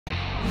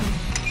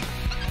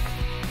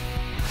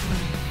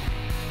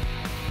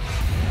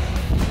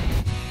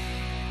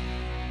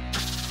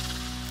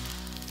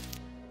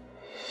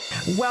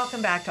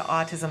Welcome back to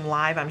Autism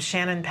Live. I'm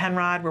Shannon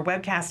Penrod. We're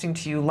webcasting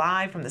to you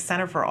live from the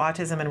Center for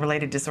Autism and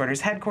Related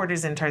Disorders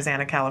headquarters in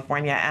Tarzana,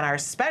 California. And our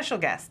special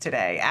guest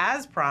today,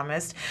 as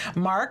promised,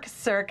 Mark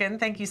Serkin.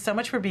 Thank you so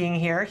much for being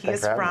here. He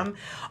is from,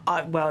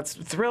 well, it's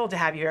thrilled to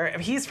have you here.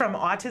 He's from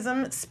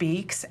Autism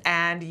Speaks,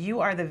 and you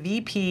are the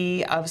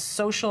VP of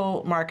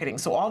Social Marketing.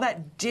 So all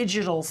that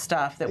digital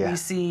stuff that we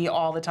see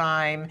all the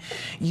time,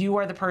 you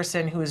are the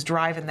person who is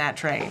driving that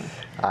train.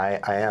 I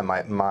am.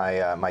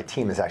 My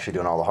team is actually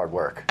doing all the hard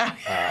work.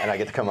 And I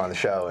get to come on the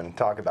show and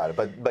talk about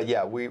it. But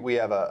yeah, we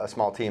have a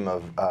small team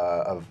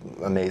of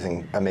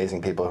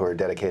amazing people who are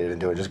dedicated and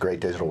doing just great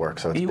digital work.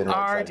 So it's been really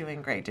exciting.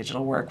 Doing great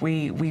digital work.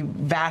 We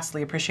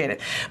vastly appreciate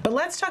it. But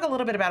let's talk a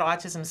little bit about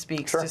Autism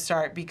Speaks to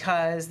start,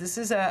 because this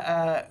is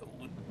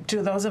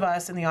to those of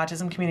us in the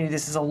autism community,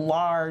 this is a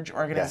large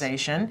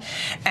organization,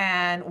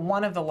 and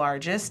one of the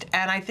largest.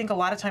 And I think a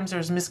lot of times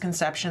there's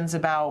misconceptions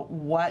about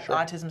what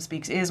Autism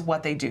Speaks is,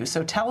 what they do.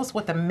 So tell us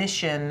what the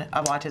mission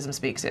of Autism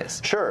Speaks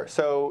is. Sure.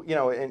 So, you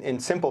know, in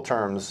simple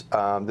terms,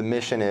 the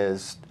mission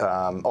is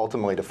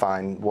ultimately to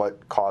find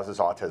what causes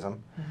autism,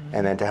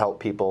 and then to help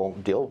people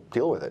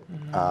deal with it.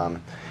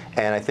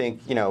 And I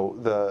think, you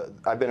know,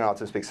 I've been in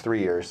Autism Speaks 3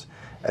 years.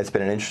 It's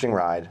been an interesting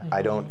ride.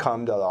 I don't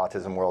come to the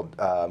autism world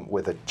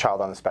with a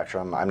child on the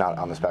spectrum. I'm not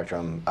on the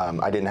spectrum.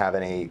 I didn't have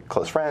any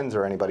close friends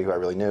or anybody who I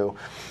really knew.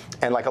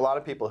 And like a lot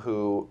of people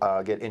who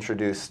get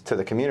introduced to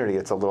the community,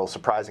 it's a little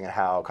surprising at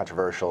how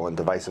controversial and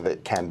divisive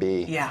it can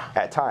be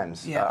at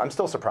times. I'm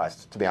still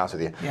surprised, to be honest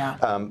with you.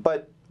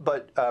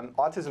 But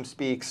Autism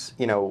Speaks,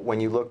 you know, when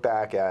you look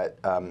back at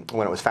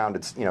when it was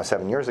founded, you know,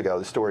 7 years ago,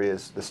 the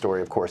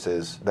story, of course,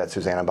 is that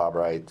Suzanne and Bob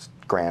Wright's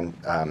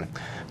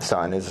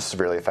grandson is a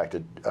severely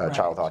affected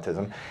child with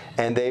autism,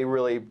 and they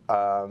really,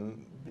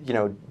 you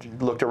know,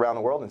 looked around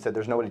the world and said,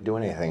 "There's nobody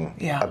doing anything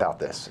about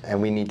this,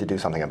 and we need to do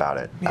something about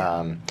it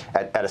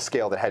at a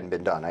scale that hadn't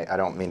been done." I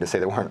don't mean to say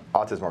there weren't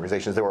autism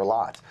organizations; there were a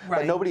lot,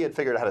 but nobody had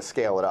figured out how to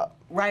scale it up.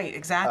 Right,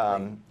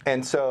 exactly.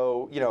 And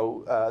so, you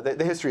know,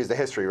 the history is the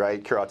history,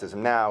 right? Cure Autism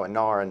Now and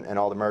NAR and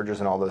all the mergers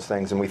and all those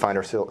things, and we find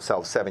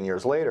ourselves 7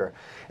 years later.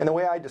 And the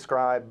way I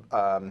describe,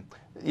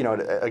 you know,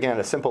 again, at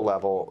a simple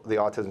level, the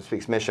Autism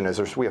Speaks mission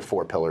is we have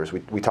 4 pillars.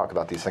 We talk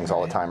about these things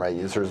all the time, right?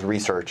 There's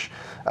research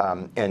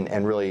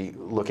and really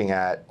looking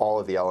at all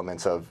of the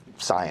elements of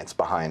science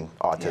behind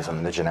autism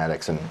and the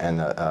genetics and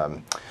the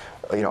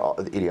you know,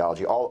 the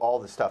ideology, all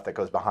the stuff that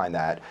goes behind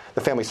that.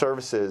 The family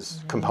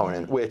services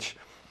component, which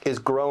is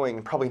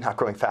growing, probably not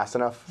growing fast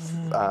enough,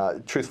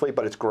 truthfully,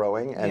 but it's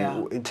growing.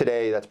 And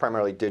today, that's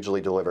primarily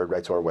digitally delivered,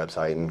 right, to our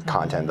website and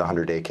content, the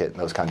 100-day kit and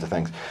those kinds of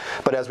things.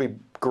 But as we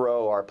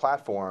grow our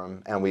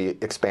platform and we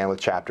expand with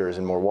chapters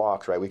and more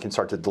walks, right, we can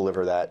start to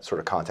deliver that sort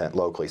of content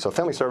locally. So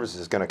family services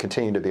is going to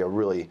continue to be a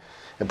really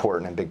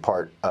important and big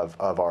part of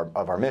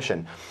our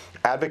mission.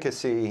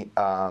 Advocacy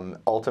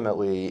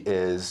ultimately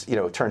is, you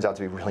know, turns out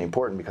to be really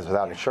important, because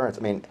without insurance,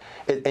 I mean,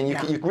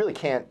 you really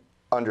can't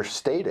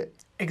understate it.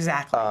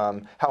 Exactly.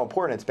 How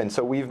important it's been.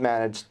 So we've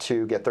managed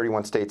to get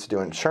 31 states to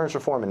do insurance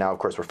reform, and now, of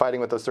course, we're fighting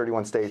with those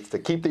 31 states to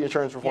keep the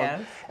insurance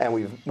reform. And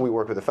we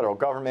work with the federal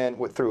government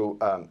through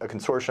a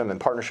consortium and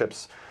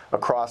partnerships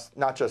across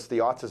not just the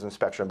autism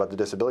spectrum, but the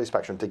disability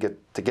spectrum to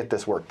get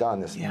this work done.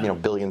 This you know,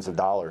 billions of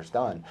dollars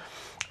done,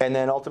 and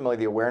then ultimately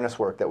the awareness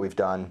work that we've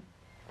done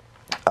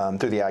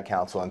through the Ad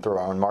Council and through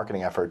our own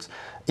marketing efforts,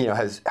 you know,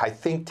 has, I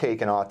think,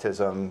 taken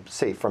autism,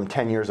 say, from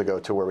 10 years ago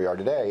to where we are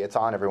today. It's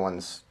on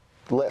everyone's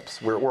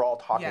lips. We're all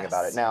talking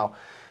about it now.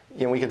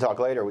 You know, we can talk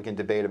later. We can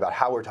debate about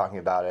how we're talking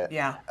about it.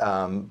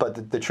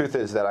 But the truth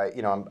is that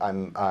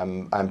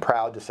I'm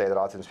proud to say that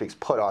Autism Speaks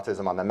put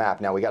autism on the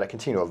map. Now we got to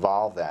continue to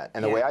evolve that.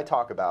 And the way I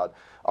talk about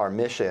our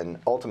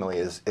mission ultimately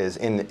is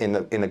in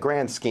the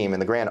grand scheme, in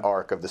the grand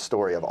arc of the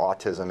story of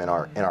autism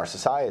in our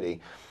society.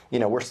 You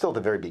know, we're still at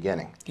the very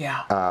beginning.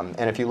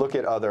 And if you look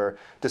at other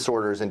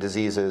disorders and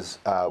diseases,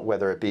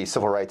 whether it be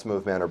civil rights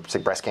movement or, say,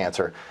 breast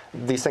cancer,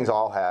 these things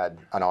all had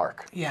an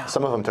arc.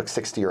 Some of them took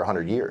 60 or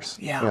 100 years.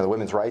 You know, the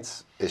women's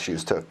rights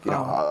issues took, you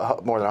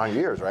know, more than 100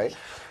 years, right?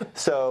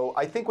 So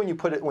I think when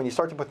you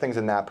start to put things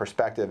in that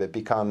perspective, it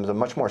becomes a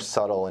much more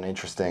subtle and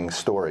interesting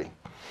story.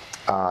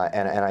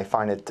 And I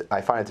find it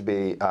to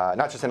be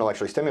not just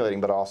intellectually stimulating,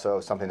 but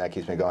also something that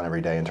keeps me going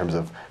every day in terms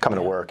of coming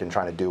to work and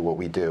trying to do what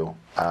we do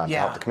to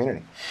help the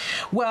community.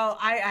 Well,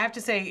 I have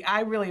to say,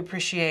 I really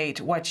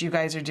appreciate what you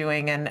guys are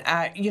doing. And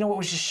you know, what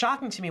was just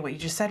shocking to me, what you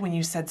just said when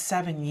you said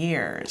 7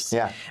 years.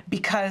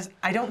 Because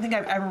I don't think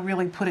I've ever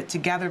really put it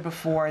together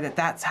before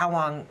that's how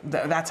long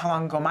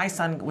ago my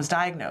son was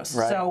diagnosed.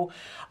 So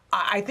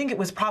I think it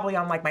was probably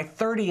on like my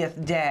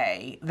 30th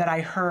day that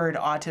I heard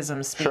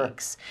Autism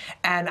Speaks.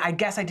 And I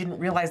guess I didn't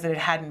realize that it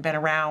hadn't been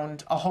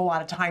around a whole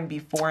lot of time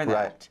before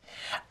that.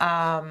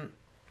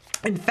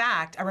 In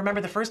fact, I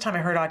remember the first time I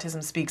heard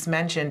Autism Speaks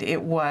mentioned,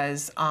 it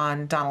was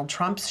on Donald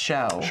Trump's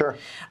show. Sure.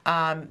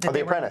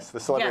 The Apprentice, the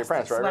Celebrity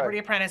Apprentice, the right? Celebrity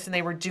Apprentice, and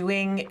they were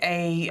doing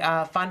a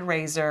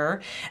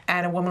fundraiser,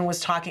 and a woman was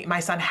talking. My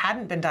son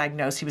hadn't been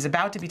diagnosed; he was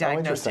about to be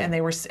diagnosed,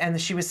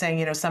 and she was saying,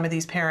 you know, some of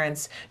these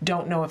parents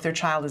don't know if their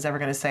child is ever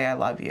going to say "I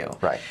love you."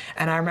 Right.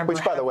 And I remember,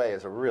 which, by the way,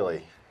 is a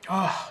really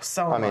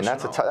so I mean,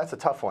 emotional. that's a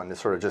tough one to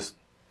sort of just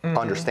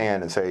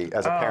understand and say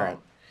as a parent.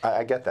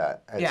 I get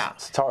that.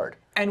 It's hard.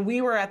 And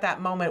we were at that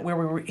moment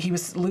where he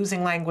was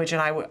losing language,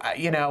 and I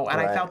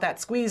felt that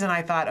squeeze, and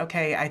I thought,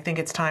 okay, I think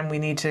it's time we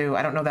need to.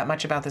 I don't know that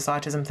much about this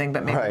autism thing,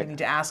 but maybe we need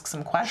to ask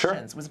some questions. Sure.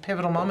 It was a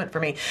pivotal moment for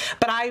me.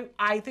 But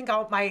I think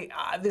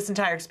this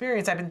entire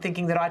experience, I've been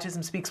thinking that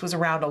Autism Speaks was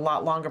around a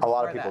lot longer. A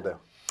lot of people do.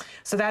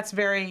 So that's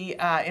very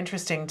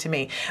interesting to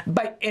me.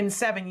 But in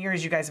 7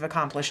 years, you guys have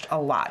accomplished a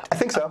lot. I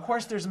think so. Of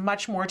course, there's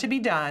much more to be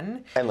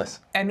done.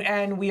 Endless.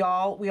 And we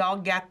all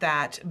get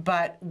that.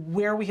 But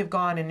where we have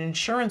gone in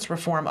insurance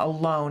reform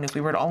alone, if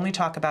we were to only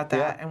talk about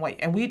that,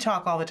 and we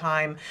talk all the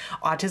time,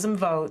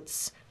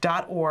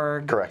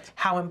 autismvotes.org. Correct.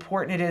 How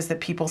important it is that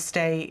people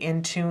stay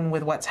in tune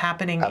with what's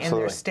happening in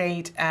their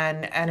state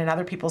and in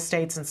other people's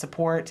states and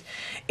support.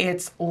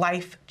 It's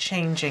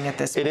life-changing at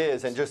this point. It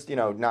is, and just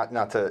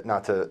not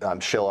to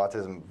shill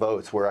Autism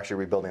Votes. We're actually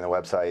rebuilding the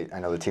website. I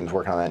know the team's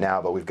working on that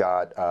now, but we've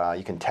got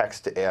you can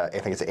text I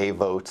think it's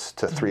A-Votes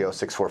to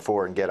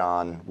 30644 and get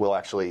on. We'll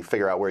actually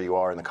figure out where you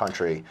are in the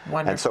country.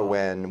 Wonderful. And so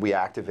when we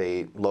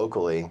activate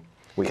locally,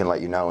 we can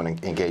let you know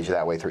and engage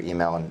that way through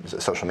email and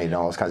social media and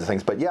all those kinds of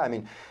things. But yeah, I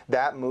mean,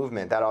 that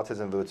movement, that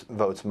Autism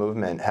Votes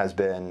movement has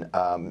been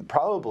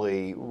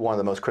probably one of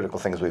the most critical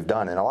things we've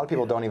done. And a lot of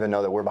people don't even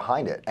know that we're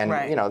behind it. And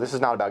this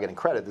is not about getting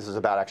credit. This is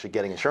about actually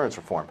getting insurance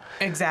reform.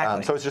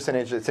 Exactly. So it's just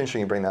it's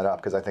interesting you bring that up,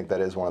 because I think that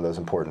is one of those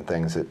important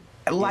things that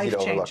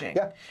life-changing.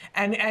 Yeah.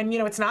 And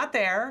it's not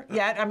there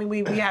yet. I mean,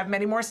 we have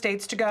many more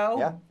states to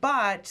go,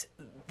 but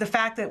the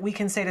fact that we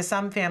can say to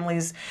some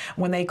families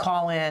when they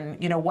call in,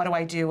 what do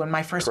I do? And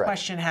my first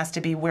question has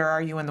to be, where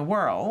are you in the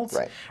world?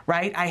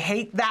 Right? I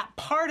hate that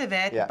part of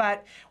it,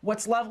 but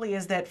what's lovely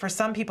is that for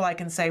some people I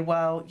can say,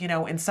 well,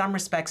 in some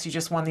respects you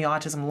just won the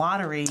autism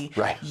lottery.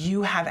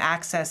 You have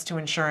access to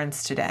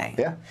insurance today.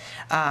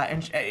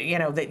 And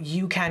that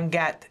you can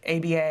get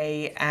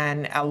ABA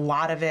and a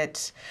lot of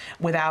it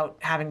without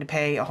having to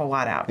pay a whole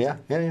lot out.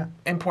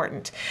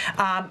 Important.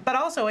 But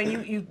also,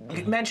 and you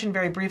mentioned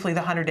very briefly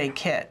the 100-day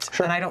kit.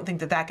 And I don't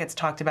think that gets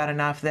talked about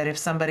enough, that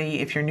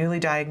if you're newly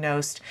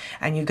diagnosed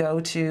and you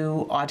go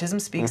to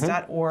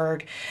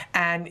autismspeaks.org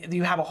and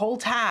you have a whole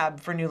tab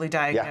for newly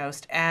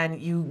diagnosed and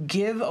you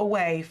give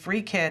away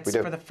free kits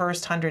for the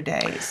first 100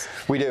 days.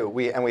 We do.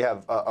 We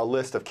have a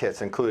list of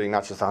kits, including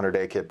not just the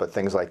 100-day kit, but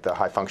things like the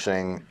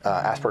high-functioning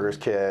Asperger's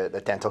kit, a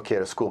dental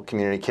kit, a school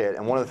community kit.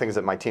 And one of the things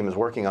that my team is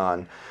working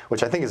on,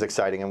 which I think is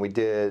exciting, and we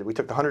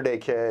took the 100-day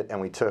kit and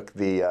we took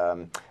the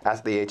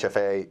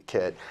HFA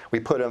kit.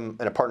 We put them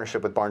in a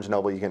partnership with Barnes &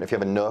 Noble. If you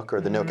have a Nook or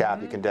the Nook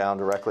app, you can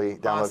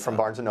download from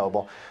Barnes &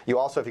 Noble. You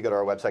also, if you go to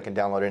our website, can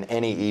download it in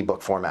any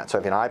ebook format. So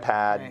if you have an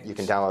iPad, you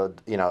can download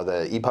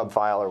the EPUB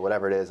file or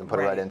whatever it is and put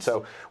it right in.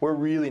 So we're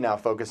really now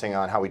focusing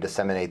on how we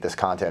disseminate this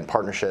content,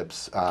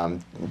 partnerships,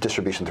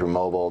 distribution through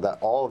mobile,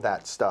 all of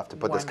that stuff to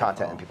put this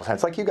content in people's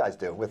hands, like you guys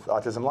do with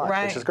Autism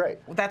Live, which is great.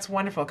 Well, that's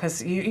wonderful,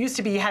 because you used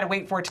to be you had to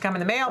wait for it to come in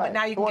the mail, but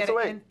now you can get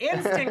it in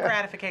instant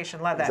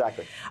gratification. Love that.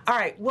 Exactly. All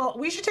right. Well,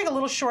 we should take a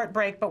little short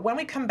break, but when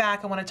we come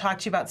back, I want to talk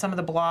to you about some of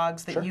the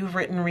blogs that you've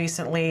written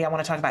recently. I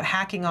want to talk about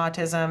hacking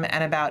autism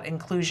and about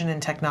inclusion in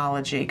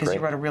technology, because you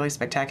wrote a really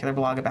spectacular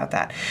blog about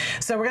that.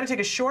 So we're going to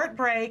take a short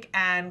break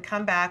and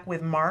come back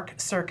with Mark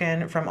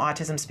Serkin from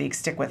Autism Speaks.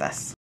 Stick with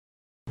us.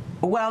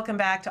 Welcome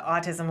back to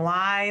Autism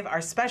Live.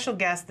 Our special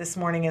guest this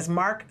morning is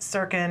Mark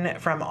Serkin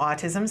from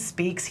Autism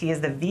Speaks. He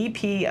is the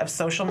VP of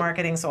social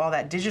marketing, so all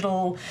that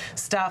digital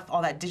stuff,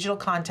 all that digital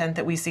content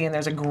that we see, and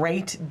there's a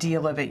great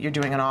deal of it. You're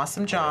doing an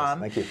awesome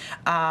job. Yes, thank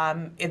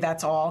you.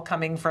 That's all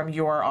coming from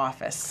your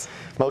office.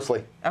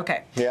 Mostly.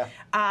 Okay. Yeah.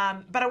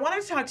 But I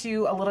wanted to talk to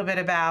you a little bit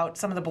about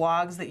some of the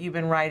blogs that you've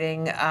been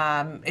writing.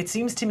 It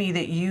seems to me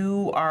that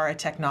you are a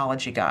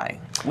technology guy.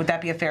 Would that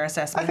be a fair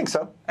assessment? I think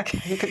so. Okay.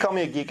 You could call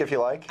me a geek if you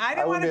like. I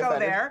didn't want to go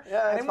there.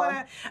 Yeah,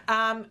 that's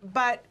fine.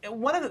 But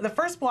one of the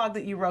first blog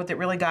that you wrote that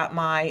really got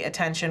my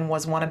attention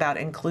was one about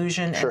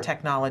inclusion and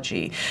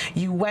technology.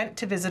 You went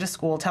to visit a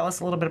school. Tell us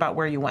a little bit about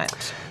where you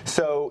went.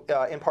 So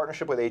in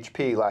partnership with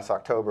HP last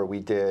October, we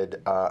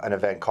did an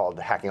event called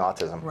Hacking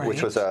Autism,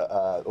 which was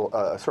a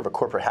sort of a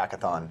corporate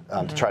hackathon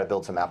to try to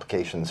build some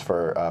applications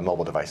for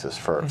mobile devices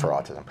for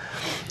autism.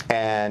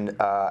 And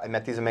I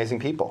met these amazing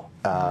people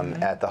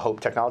at the Hope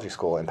Technology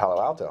School in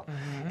Palo Alto.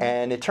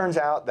 And it turns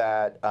out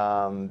that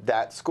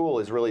that school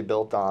is really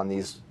built on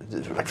these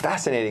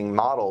fascinating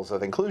models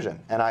of inclusion.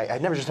 And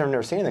I'd never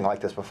seen anything like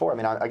this before. I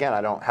mean, again,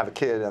 I don't have a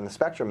kid on the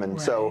spectrum, and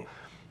so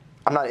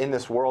I'm not in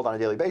this world on a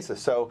daily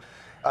basis. So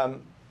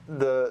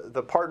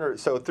the partner,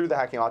 so through the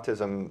Hacking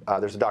Autism,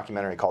 there's a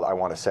documentary called I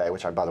Want to Say,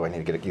 which I, by the way,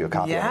 need to get you a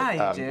copy of.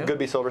 Yeah, you do.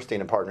 Goodby Silverstein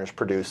and Partners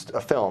produced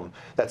a film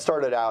that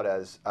started out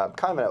as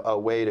kind of a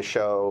way to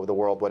show the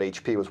world what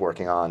HP was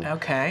working on.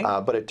 Okay.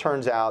 But it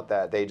turns out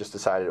that they just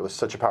decided it was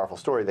such a powerful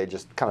story, they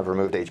just kind of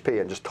removed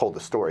HP and just told the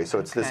story. So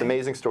it's this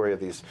amazing story of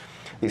these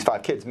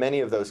 5 kids, many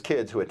of those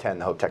kids who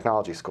attend the Hope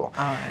Technology School.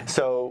 All right.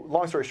 So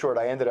long story short,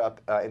 I ended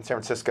up in San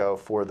Francisco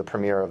for the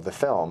premiere of the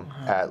film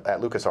at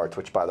LucasArts,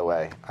 which, by the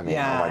way, I mean,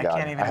 yeah, oh my God, I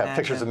have imagine.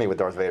 Pictures of me with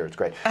Darth Vader. It's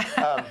great.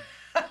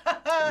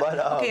 But,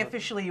 okay,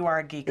 officially you are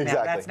a geek now.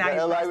 Exactly. That's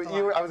now I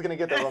was going to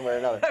get there one way or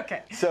another.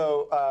 Okay.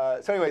 So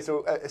anyway,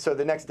 so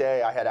the next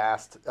day I had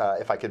asked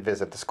if I could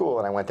visit the school,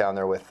 and I went down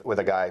there with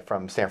a guy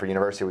from Stanford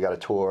University. We got a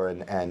tour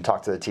and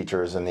talked to the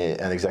teachers and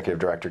the executive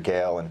director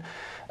Gail and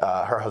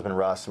her husband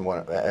Russ, and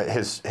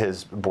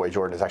his boy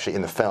Jordan is actually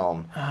in the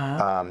film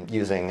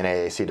using an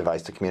AAC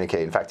device to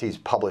communicate. In fact, he's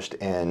published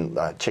in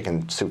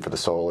Chicken Soup for the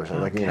Soul or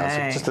something. Okay. Like,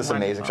 so just this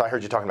amazing. So I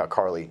heard you talking about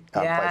Carly.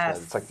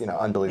 Yes. It's like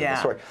unbelievable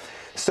story.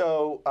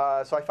 So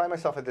I find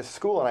myself at this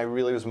school, and I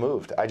really was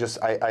moved. I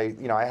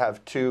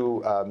have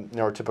 2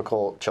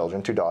 neurotypical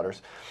children, 2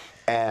 daughters,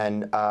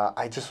 and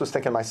I just was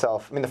thinking to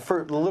myself. I mean,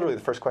 literally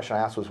the first question I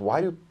asked was,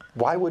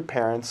 why would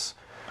parents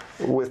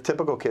with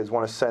typical kids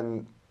want to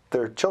send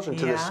their children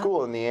to this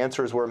school? And the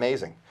answers were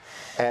amazing,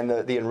 and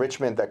the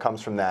enrichment that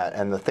comes from that,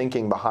 and the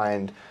thinking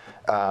behind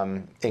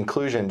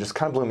inclusion just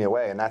kind of blew me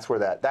away. And that's where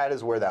that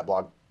is where that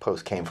blog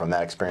post came from,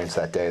 that experience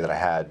that day that I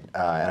had,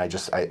 and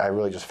I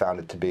really just found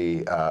it to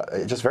be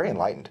just very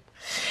enlightened.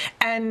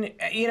 And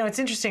it's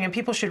interesting, and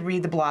people should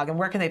read the blog. And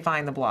where can they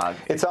find the blog?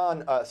 It's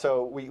on it's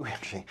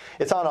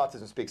on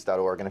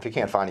autismspeaks.org, and if you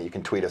can't find it, you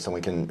can tweet us, and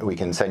we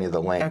can send you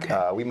the link.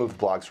 Okay. We moved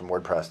blogs from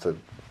WordPress to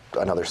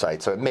another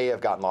site, so it may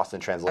have gotten lost in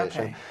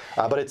translation,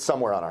 but it's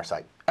somewhere on our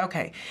site.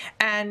 Okay,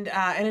 and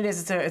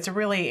it's a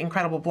really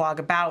incredible blog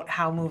about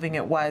how moving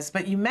it was.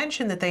 But you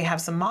mentioned that they have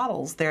some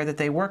models there that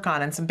they work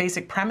on, and some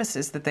basic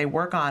premises that they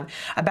work on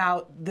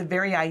about the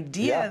very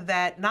idea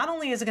that not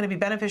only is it going to be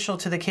beneficial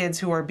to the kids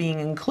who are being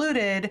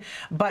included,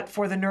 but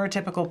for the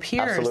neurotypical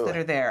peers that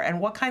are there. And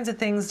what kinds of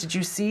things did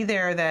you see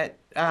there that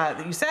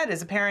you said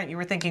as a parent you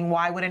were thinking,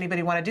 why would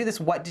anybody want to do this?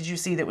 What did you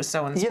see that was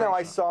so inspirational?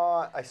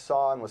 I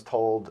saw and was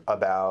told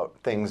about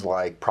things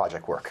like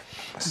project work,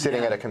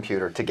 sitting at a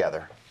computer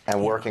together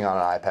and working on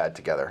an iPad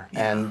together,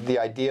 and the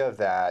idea of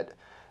that.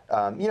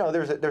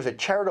 There's a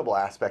charitable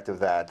aspect of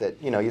that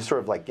you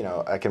sort of like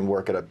I can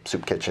work at a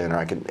soup kitchen, or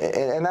I can,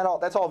 and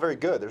that's all very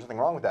good. There's nothing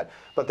wrong with that.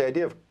 But the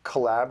idea of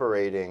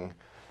collaborating,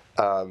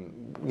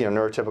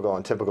 neurotypical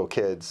and typical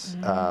kids,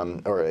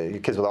 or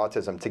kids with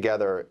autism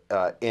together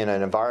in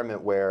an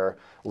environment where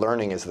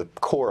learning is the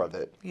core of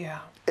it. Yeah.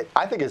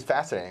 I think is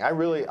fascinating. I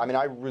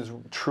was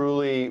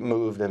truly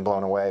moved and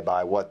blown away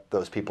by what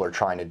those people are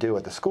trying to do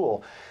at the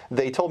school.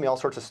 They told me all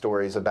sorts of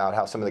stories about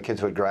how some of the kids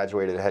who had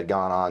graduated had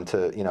gone on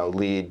to,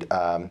 lead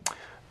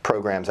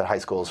programs at high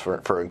schools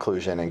for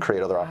inclusion and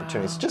create other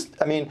opportunities.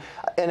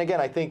 And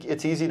again, I think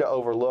it's easy to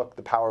overlook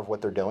the power of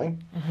what they're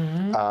doing,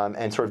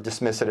 and sort of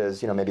dismiss it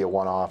as maybe a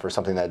one-off or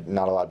something that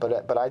not a lot.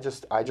 But I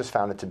just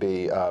found it to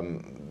be,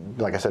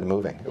 like I said,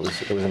 moving.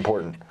 It was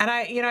important.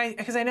 And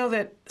because I know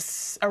that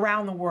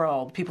around the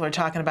world people are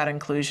talking about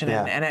inclusion,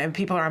 and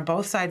people are on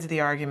both sides of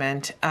the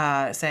argument,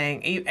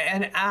 saying,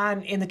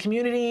 and in the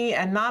community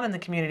and not in the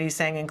community,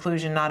 saying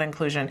inclusion, not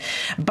inclusion.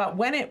 But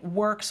when it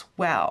works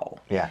well,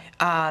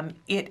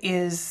 it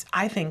is,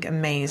 I think,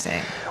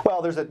 amazing.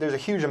 Well, there's a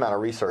huge amount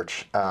of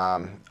research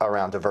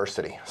around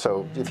diversity.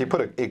 So if you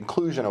put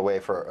inclusion away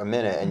for a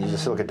minute and you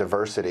just look at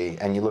diversity,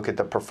 and you look at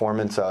the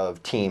performance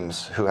of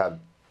teams who have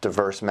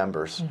diverse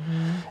members,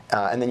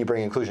 and then you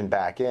bring inclusion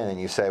back in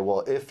and you say,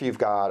 well, if you've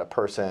got a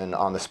person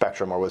on the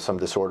spectrum or with some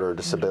disorder or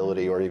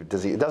disability or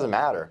disease, it doesn't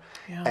matter,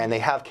 and they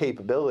have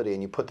capability,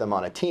 and you put them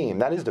on a team,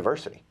 that is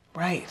diversity.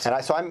 Right.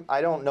 And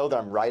I don't know that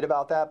I'm right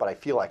about that, but I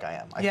feel like I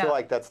am. I feel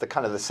like that's the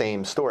kind of the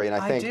same story. And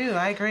I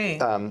agree.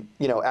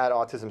 At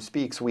Autism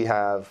Speaks, we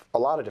have a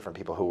lot of different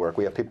people who work.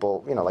 We have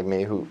people, like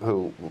me,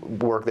 who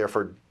work there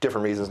for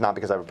different reasons, not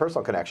because I have a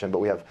personal connection, but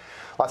we have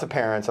lots of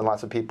parents and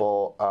lots of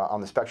people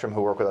on the spectrum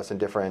who work with us in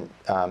different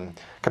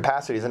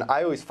capacities. And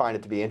I always find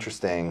it to be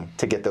interesting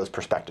to get those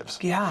perspectives.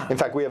 Yeah. In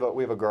fact, we have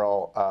a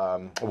girl,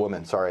 a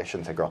woman. Sorry, I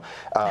shouldn't say girl.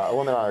 A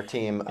woman on our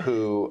team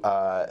who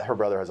her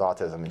brother has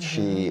autism, and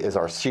she is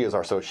our.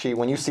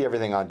 When you see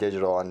everything on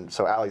digital, and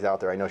so Allie's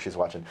out there, I know she's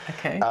watching.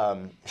 Okay.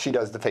 She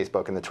does the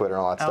Facebook and the Twitter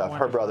and all that stuff.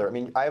 Wonderful. Her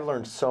brother, I've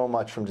learned so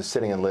much from just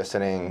sitting and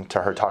listening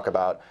to her talk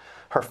about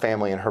her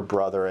family and her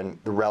brother and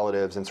the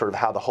relatives and sort of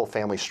how the whole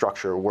family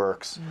structure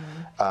works,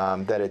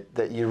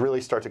 that you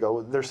really start to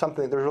go, there's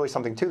really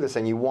something to this,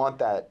 and you want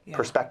that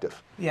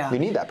perspective. Yeah. You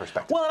need that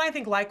perspective. Well, and I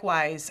think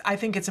likewise, I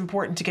think it's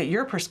important to get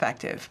your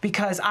perspective,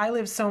 because I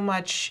live so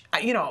much,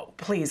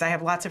 please, I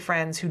have lots of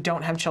friends who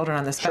don't have children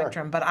on the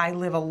spectrum, but I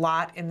live a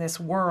lot in this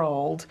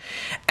world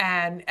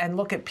and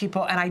look at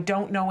people, and I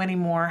don't know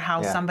anymore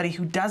how somebody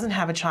who doesn't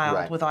have a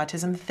child with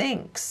autism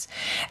thinks.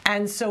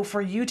 And so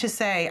for you to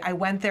say, I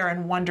went there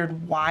and wondered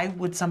why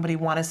would somebody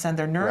want to send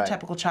their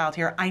neurotypical child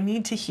here? I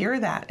need to hear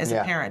that as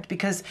a parent,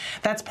 because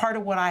that's part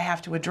of what I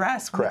have to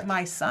address with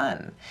my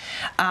son.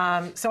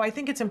 So I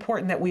think it's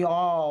important that we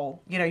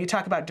all, you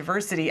talk about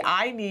diversity.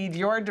 I need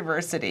your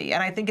diversity.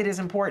 And I think it is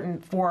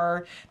important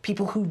for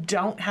people who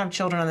don't have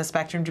children on the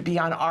spectrum to be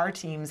on our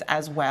teams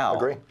as well.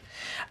 Agree.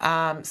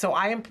 So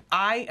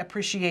I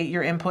appreciate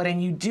your input,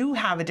 and you do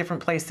have a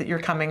different place that you're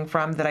coming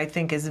from that I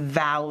think is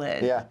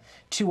valid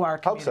to our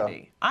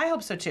community. I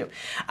hope so too.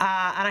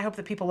 And I hope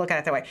that people look at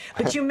it that way.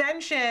 But you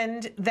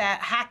mentioned that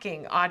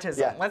hacking autism.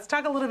 Yeah. Let's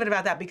talk a little bit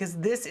about that, because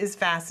this is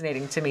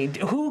fascinating to me.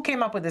 Who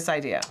came up with this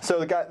idea? So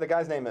the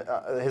guy's name,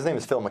 his name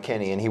is Phil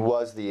McKinney, and he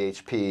was the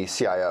HP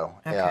CIO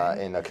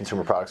in the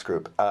Consumer Products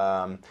Group.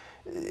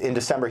 In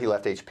December, he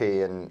left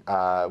HP,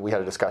 and we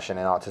had a discussion,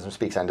 and Autism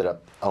Speaks ended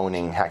up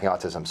owning Hacking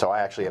Autism. So I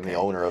actually am the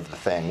owner of the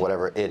thing,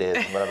 whatever it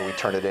is, whatever we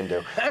turn it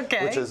into,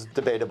 which is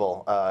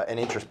debatable and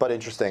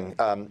interesting.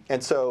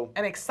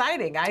 And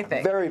exciting, I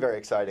think. Very, very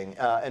exciting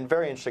and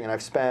very interesting. And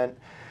I've spent,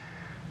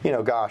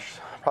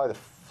 probably the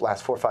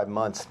last 4 or 5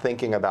 months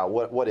thinking about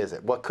what is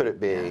it, what could it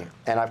be,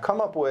 and I've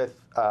come up with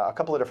a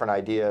couple of different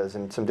ideas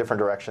and some different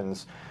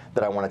directions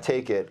that I want to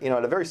take it.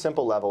 At a very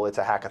simple level, it's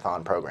a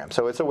hackathon program.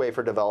 So it's a way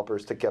for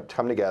developers to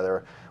come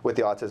together with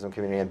the autism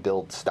community and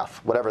build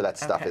stuff, whatever that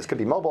stuff is. Could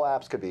be mobile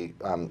apps, could be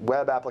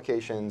web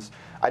applications.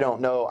 I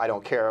don't know, I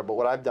don't care, but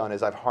what I've done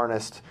is I've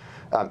harnessed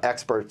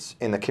experts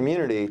in the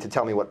community to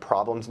tell me what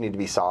problems need to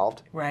be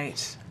solved.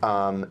 Right.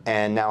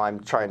 And now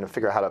I'm trying to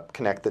figure out how to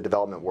connect the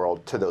development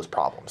world to those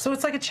problems. So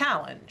it's like a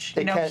challenge.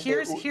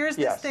 Here's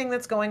this thing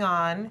that's going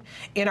on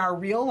in our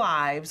real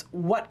lives.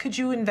 What could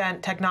you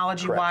invent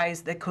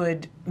technology-wise that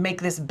could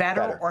make this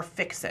better or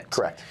fix it?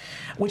 Correct.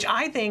 Which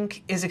I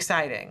think is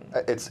exciting.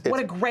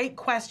 What a great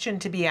question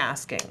to be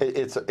asking.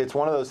 It's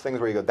one of those things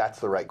where you go, that's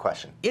the right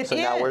question. So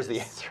now where's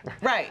the answer?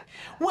 Right.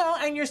 Well,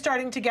 and you're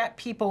starting to get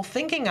people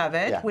thinking of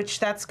it, which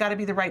that's got to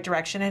be the right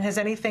direction. And has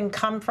anything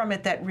come from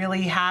it that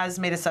really has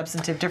made a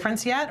substantive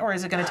difference yet, or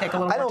is it going to take a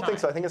little more time? I don't think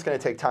so. I think it's going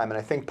to take time, and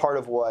I think part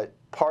of what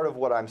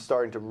I'm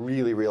starting to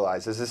really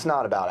realize is it's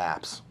not about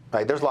apps.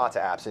 Right? There's lots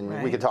of apps,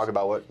 and we could talk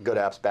about what good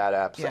apps, bad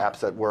apps, apps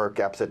that work,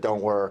 apps that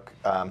don't work.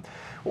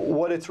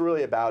 What it's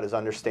really about is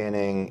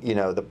understanding,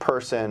 the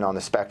person on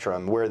the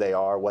spectrum, where they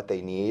are, what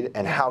they need,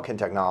 and how can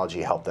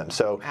technology help them.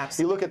 So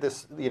you look at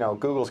this,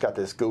 Google's got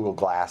this Google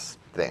Glass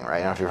thing, right? I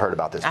don't know if you've heard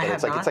about this, but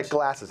it's like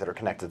glasses that are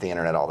connected to the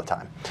internet all the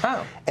time.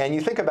 Oh. And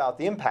you think about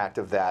the impact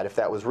of that if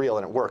that was real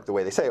and it worked the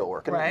way they say it will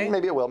work. And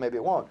maybe it will, maybe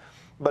it won't.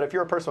 But if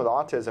you're a person with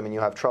autism and you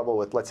have trouble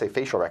with, let's say,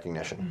 facial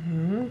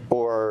recognition,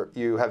 or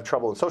you have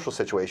trouble in social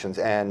situations,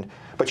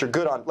 but you're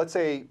good on, let's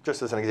say,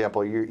 just as an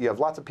example, you have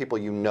lots of people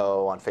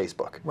on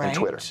Facebook and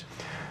Twitter.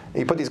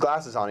 You put these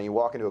glasses on and you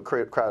walk into a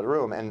crowded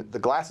room, and the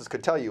glasses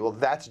could tell you, well,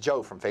 that's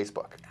Joe from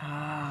Facebook.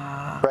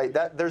 Right?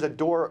 There's a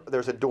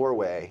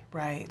doorway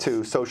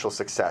to social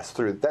success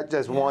through that.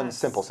 Just one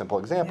simple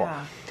example.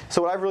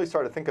 So what I've really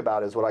started to think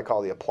about is what I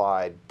call the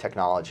applied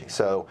technology.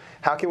 So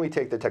how can we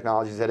take the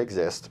technologies that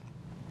exist,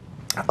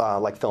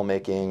 like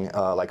filmmaking,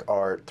 like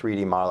art,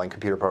 3D modeling,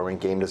 computer programming,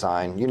 game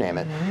design, you name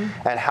it,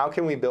 and how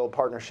can we build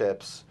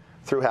partnerships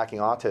through Hacking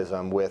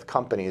Autism with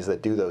companies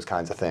that do those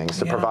kinds of things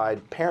to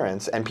provide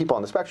parents and people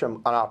on the spectrum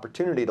an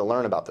opportunity to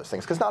learn about those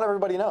things, because not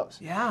everybody knows.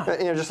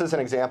 Just as an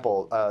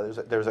example,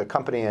 there's a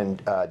company in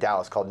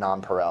Dallas called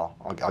Nonpareil.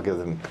 I'll give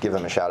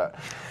them a shout out.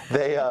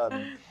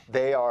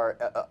 They are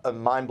a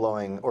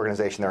mind-blowing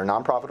organization. They're a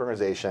nonprofit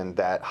organization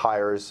that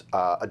hires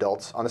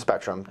adults on the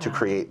spectrum to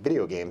create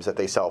video games that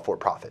they sell for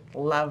profit.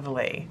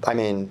 Lovely. I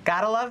mean,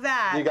 gotta love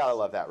that. You gotta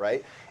love that,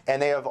 right? And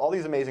they have all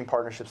these amazing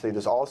partnerships. They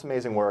do all this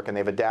amazing work, and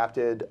they've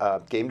adapted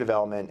game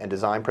development and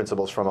design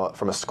principles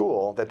from a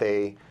school that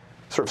they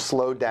sort of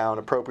slowed down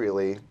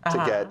appropriately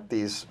to get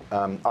these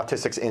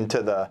autistics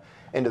into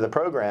the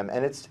program.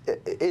 And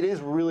it is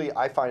really,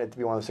 I find it to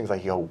be one of those things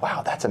like, you go,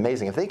 wow, that's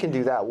amazing. If they can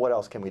do that, what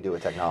else can we do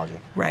with technology?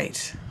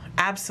 Right.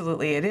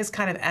 Absolutely. It is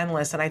kind of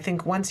endless. And I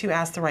think once you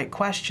ask the right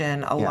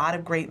question, a lot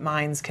of great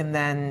minds can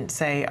then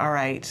say, all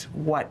right,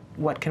 what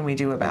can we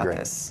do about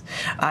this?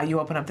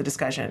 You open up the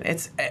discussion.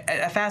 It's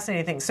a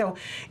fascinating thing. So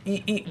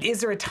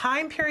is there a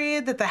time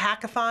period that the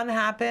hackathon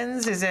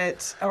happens? Is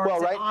it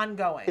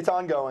ongoing? It's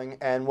ongoing.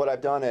 And what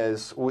I've done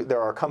is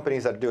there are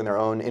companies that are doing their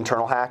own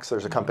internal hacks.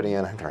 There's a company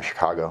in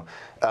Chicago.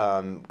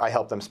 I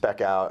help them spec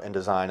out and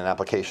design an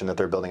application that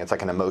they're building. It's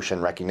like an emotion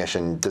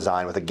recognition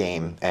design with a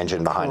game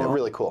engine behind it.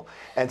 Really cool.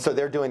 And so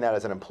they're doing that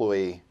as an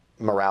employee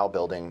morale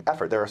building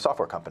effort. They're a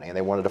software company, and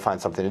they wanted to find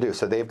something to do.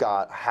 So they've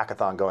got a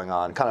hackathon going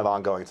on, kind of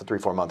ongoing. It's a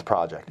 3-4 month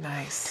project.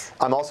 Nice.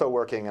 I'm also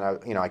working, and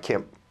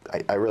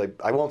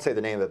I won't say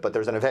the name of it, but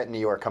there's an event in New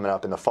York coming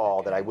up in the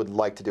fall that I would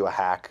like to do a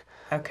hack.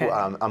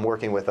 I'm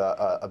working with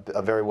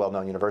a very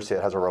well-known university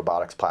that has a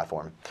robotics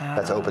platform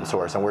that's open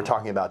source, and we're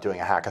talking about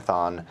doing a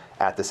hackathon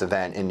at this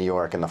event in New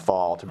York in the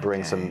fall to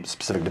bring some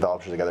specific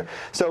developers together.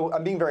 So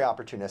I'm being very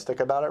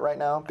opportunistic about it right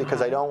now,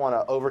 because I don't want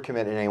to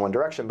overcommit in any one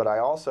direction, but I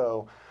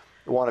also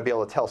want to be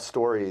able to tell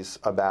stories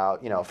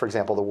about, for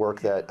example, the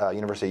work that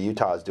University of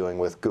Utah is doing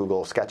with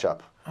Google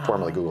SketchUp,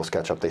 formerly Google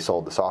SketchUp. They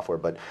sold the software,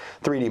 but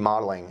 3D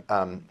modeling.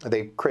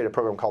 They created a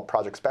program called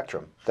Project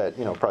Spectrum that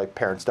probably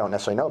parents don't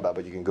necessarily know about,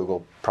 but you can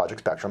Google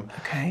Project Spectrum,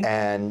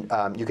 and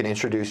you can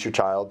introduce your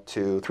child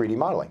to 3D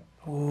modeling.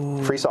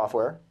 Ooh. Free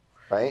software.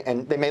 Right,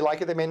 and they may like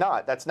it, they may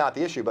not. That's not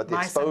the issue, but the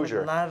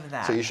exposure. Son would love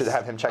that. So you should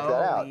have him check that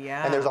out.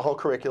 Yeah. And there's a whole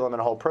curriculum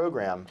and a whole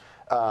program.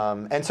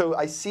 And so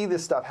I see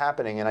this stuff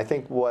happening, and I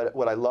think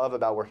what I love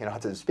about working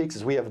at Autism Speaks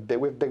is we have a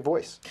big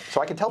voice. So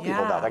I can tell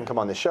people about it. I can come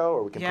on the show,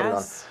 or we can put it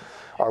on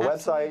our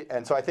website.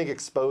 And so I think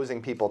exposing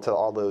people to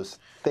all those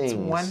things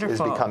is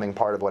becoming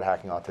part of what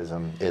Hacking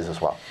Autism is as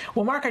well.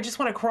 Well, Mark, I just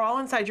want to crawl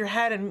inside your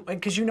head, and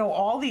because you know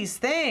all these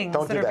things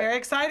that are very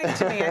exciting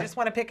to me. I just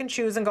want to pick and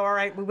choose and go, all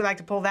right, we would like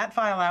to pull that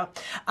file out.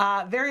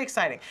 Very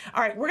exciting.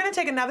 All right, we're going to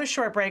take another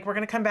short break. We're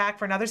going to come back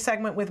for another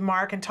segment with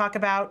Mark and talk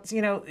about,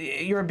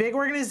 you're a big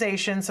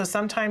organization, so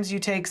sometimes you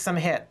take some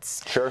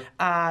hits. Sure.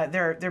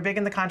 They're big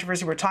in the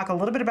controversy. We'll talk a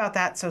little bit about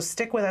that, so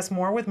stick with us.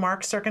 More with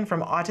Mark Sirkin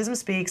from Autism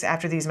Speaks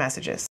after these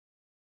messages.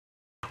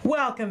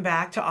 Welcome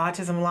back to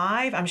Autism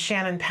Live. I'm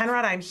Shannon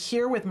Penrod. I'm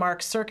here with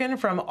Mark Sirkin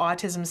from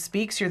Autism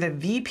Speaks. You're the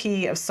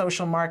VP of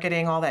social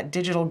marketing, all that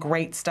digital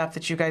great stuff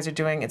that you guys are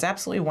doing. It's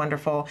absolutely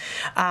wonderful.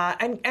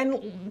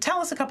 And tell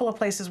us a couple of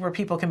places where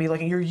people can be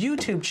looking. Your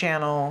YouTube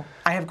channel,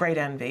 I have great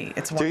envy.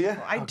 It's wonderful. Do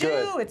you? I do.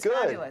 Good. It's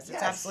fabulous.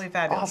 It's absolutely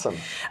fabulous.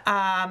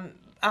 Awesome.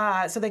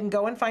 So they can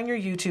go and find your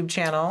YouTube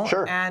channel.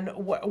 Sure. And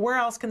where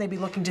else can they be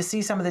looking to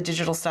see some of the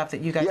digital stuff that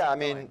you guys are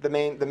doing?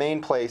 the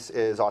main place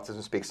is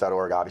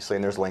autismspeaks.org, obviously,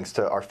 and there's links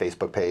to our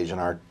Facebook page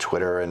and our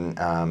Twitter and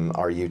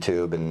our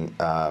YouTube and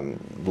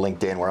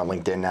LinkedIn. We're on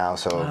LinkedIn now,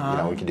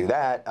 so we can do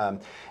that.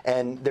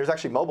 And there's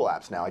actually mobile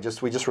apps now.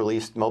 We just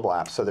released mobile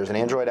apps. So there's an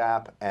Android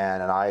app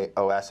and an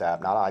iOS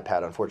app, not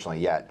iPad, unfortunately,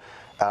 yet.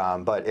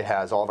 But it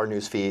has all of our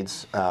news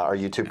feeds. Our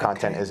YouTube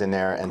content is in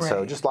there, and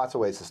so just lots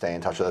of ways to stay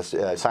in touch with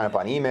us. Sign up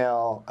on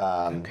email.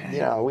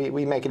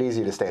 We make it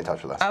easy to stay in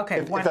touch with us. Okay,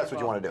 if that's what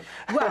you want to do.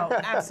 Well,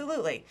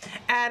 absolutely.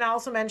 And I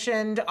also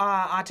mentioned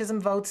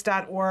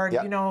autismvotes.org.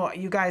 Yep.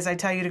 You guys, I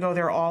tell you to go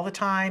there all the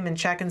time and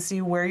check and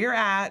see where you're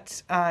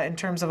at in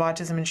terms of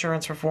autism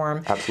insurance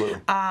reform. Absolutely.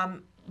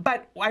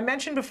 But I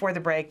mentioned before the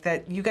break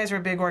that you guys are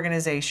a big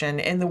organization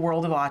in the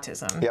world of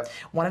autism,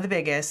 one of the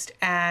biggest,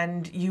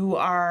 and you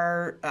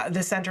are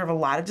the center of a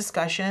lot of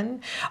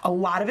discussion, a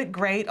lot of it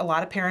great, a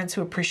lot of parents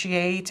who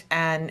appreciate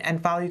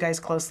and follow you guys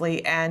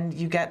closely, and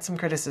you get some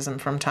criticism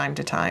from time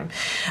to time.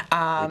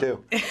 We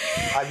do.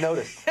 I've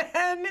noticed.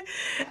 and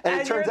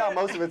it turns out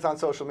most of it's on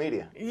social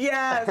media.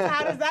 Yes.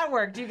 How does that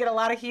work? Do you get a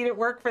lot of heat at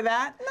work for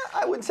that? No,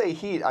 I wouldn't say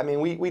heat. I mean,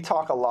 we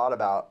talk a lot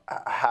about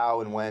how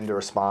and when to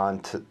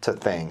respond to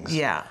things.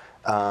 Yeah.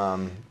 But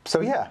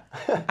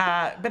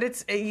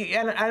it's,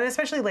 and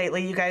especially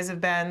lately, you guys have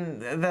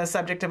been the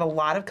subject of a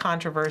lot of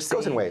controversy. It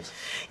goes in waves.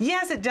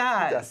 Yes, it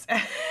does.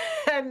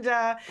 And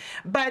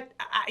but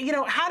how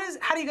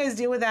do you guys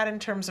deal with that in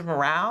terms of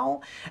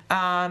morale?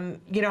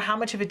 How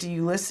much of it do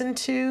you listen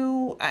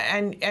to,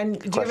 and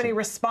do you have any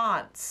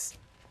response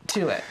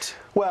to it?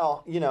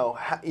 Well,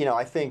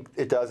 I think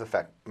it does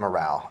affect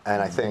morale,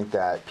 and I think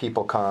that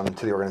people come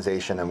to the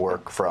organization and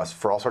work for us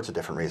for all sorts of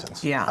different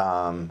reasons.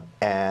 Yeah.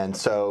 And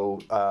so,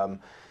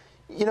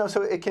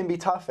 so it can be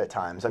tough at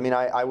times. I mean,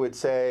 I would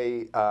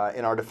say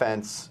in our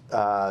defense,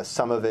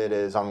 some of it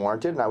is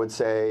unwarranted, and I would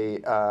say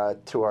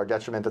to our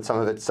detriment that some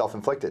of it's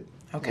self-inflicted.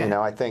 Okay.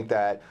 I think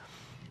that.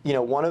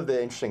 One of the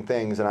interesting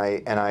things, and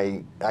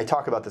I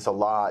talk about this a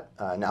lot.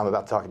 Now I'm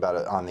about to talk about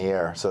it on the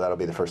air, so that'll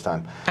be the first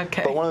time.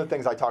 Okay. But one of the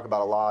things I talk about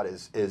a lot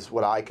is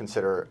what I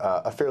consider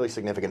a fairly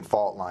significant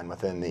fault line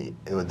within the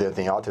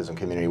autism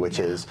community, which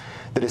is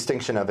the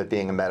distinction of it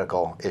being a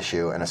medical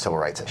issue and a civil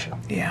rights issue.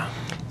 Yeah.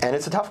 And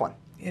it's a tough one.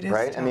 It is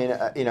right? tough. I mean,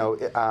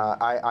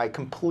 I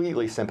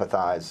completely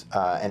sympathize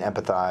and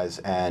empathize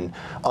and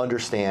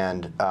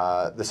understand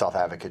the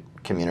self-advocate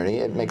community.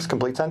 It makes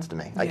complete sense to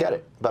me. I get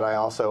it. But I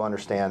also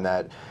understand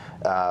that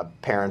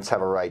parents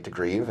have a right to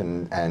grieve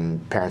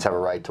and parents have a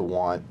right to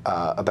want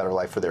a better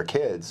life for their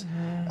kids.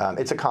 Mm-hmm.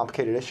 It's a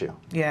complicated issue.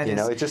 Yeah, it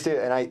is. It just is.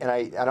 And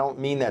I don't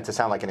mean that to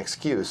sound like an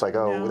excuse, like,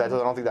 I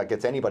don't think that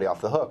gets anybody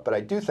off the hook. But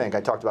I do think,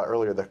 I talked about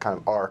earlier, the kind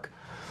of arc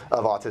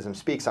of Autism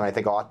Speaks, and I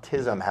think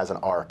autism has an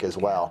arc as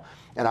well.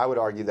 And I would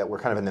argue that we're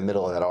kind of in the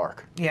middle of that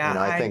arc. Yeah,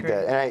 I think agree.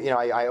 that, and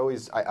I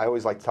always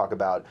like to talk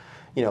about,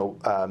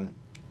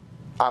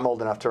 I'm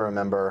old enough to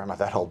remember. I'm not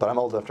that old, but I'm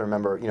old enough to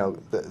remember,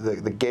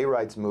 the gay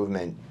rights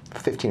movement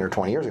 15 or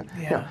 20 years ago.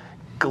 Yeah.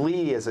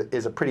 Glee is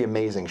a pretty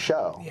amazing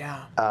show.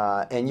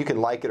 Yeah. And you can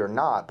like it or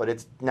not, but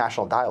it's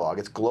national dialogue.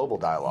 It's global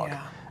dialogue.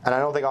 Yeah. And I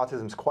don't think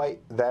autism's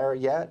quite there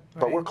yet,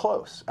 but we're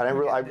close.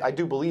 And I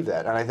do believe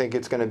that. And I think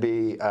it's going to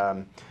be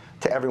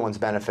to everyone's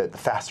benefit the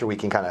faster we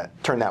can kind of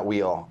turn that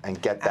wheel and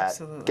get that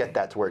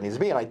to where it needs to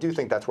be. And I do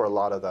think that's where a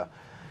lot of the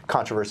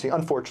controversy,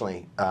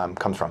 unfortunately,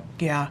 comes from.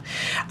 Yeah.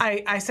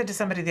 I said to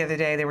somebody the other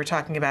day, they were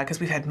talking about, because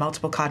we've had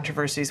multiple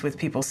controversies with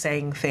people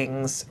saying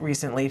things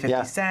recently,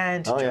 50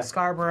 Cent, Joe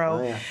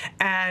Scarborough,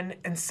 and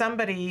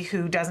somebody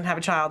who doesn't have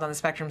a child on the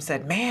spectrum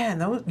said, man,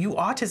 you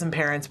autism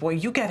parents, boy,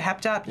 you get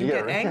hepped up, you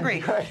get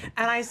angry.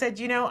 And I said,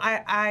 you know,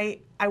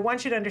 I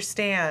want you to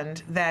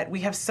understand that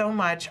we have so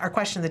much, our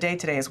question of the day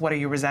today is, what are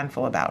you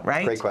resentful about,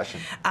 right? Great question.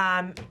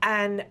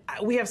 And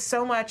we have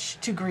so much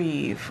to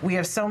grieve. We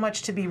have so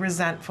much to be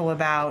resentful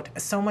about,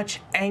 so much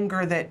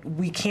anger that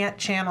we can't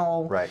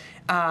channel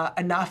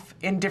enough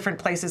in different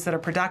places that are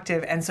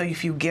productive. And so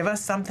if you give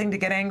us something to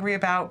get angry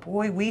about,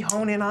 boy, we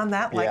hone in on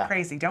that like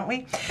crazy, don't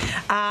we?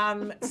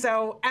 And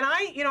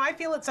I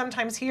feel it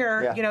sometimes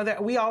here, you know,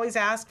 that we always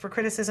ask for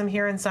criticism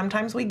here and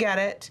sometimes we get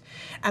it.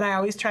 And I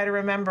always try to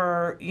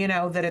remember, you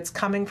know, that it's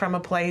coming from a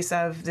place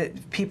of the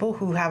people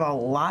who have a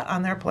lot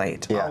on their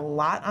plate, a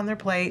lot on their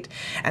plate,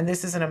 and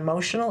this is an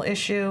emotional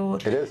issue.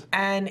 It is.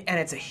 And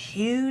it's a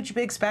huge,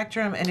 big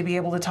spectrum, and to be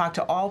able to talk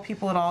to all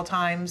people at all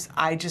times,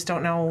 I just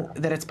don't know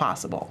that it's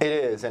possible. It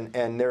is,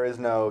 and there is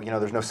no, you know,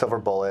 there's no silver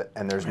bullet,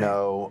 and there's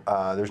no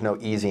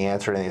easy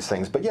answer to these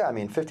things. But yeah, I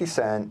mean, 50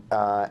 Cent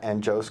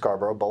and Joe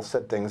Scarborough both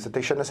said things that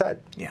they shouldn't have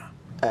said. Yeah.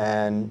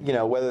 And, you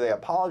know, whether they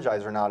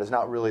apologize or not is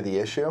not really the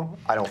issue,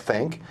 I don't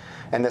think.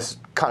 And this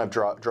kind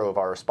of drove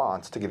our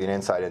response to give you an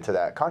insight into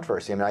that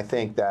controversy. I mean, I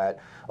think that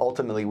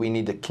ultimately we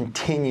need to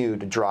continue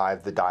to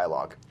drive the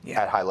dialogue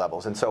at high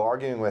levels. And so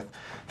arguing with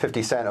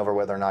 50 Cent over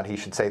whether or not he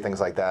should say things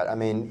like that, I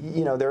mean,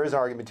 you know, there is an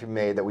argument to be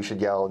made that we should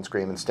yell and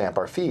scream and stamp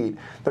our feet.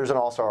 There's an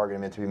also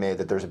argument to be made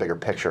that there's a bigger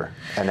picture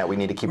and that we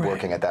need to keep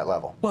working at that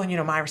level. Well, you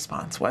know, my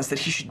response was that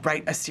he should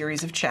write a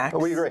series of checks. Oh,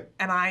 we agree.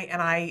 And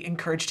I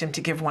encouraged him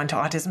to give one to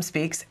Autism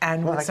Speaks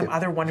and with some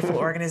other wonderful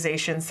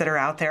organizations that are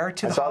out there,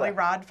 to the Holly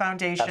Rod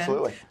Foundation,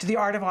 to the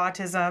Art of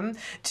Autism,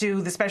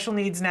 to the Special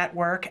Needs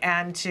Network,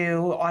 and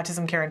to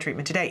Autism Care and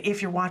Treatment Today.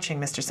 If you're watching,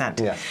 Mr.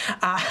 Cent. Yeah.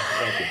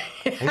 Thank you.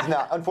 He's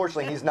not.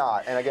 Unfortunately, he's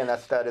not. And again,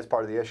 that is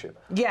part of the issue.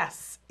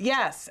 Yes.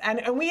 Yes.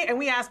 And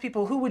we asked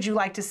people, who would you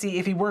like to see,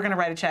 if he were going to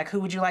write a check, who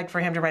would you like for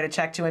him to write a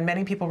check to? And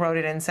many people wrote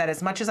it in and said,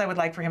 as much as I would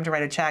like for him to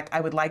write a check, I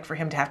would like for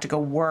him to have to go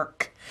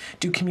work,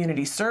 do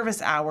community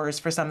service hours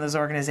for some of those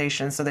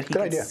organizations so that he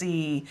could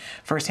see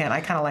firsthand.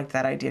 I kind of liked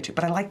that idea too.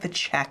 But I like the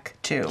check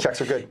too.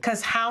 Checks are good.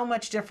 Because how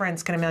much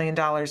difference can $1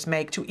 million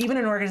make to even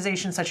an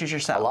organization such as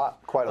yourself? A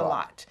lot. Quite a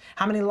lot.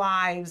 How many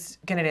lives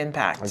can it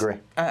impact? I agree.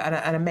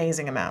 An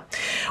amazing amount.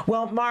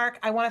 Well, Mark,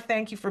 I want to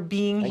thank you for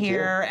being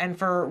here and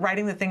for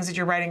writing the things that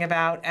you're writing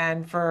about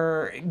and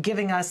for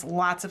giving us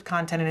lots of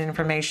content and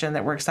information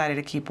that we're excited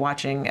to keep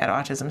watching at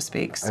Autism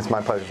Speaks. It's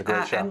my pleasure. It's a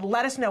great show. And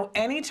let us know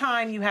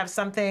anytime you have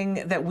something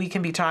that we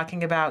can be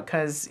talking about,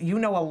 because you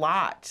know a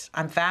lot.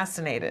 I'm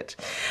fascinated.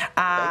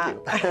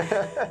 Thank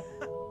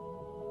you.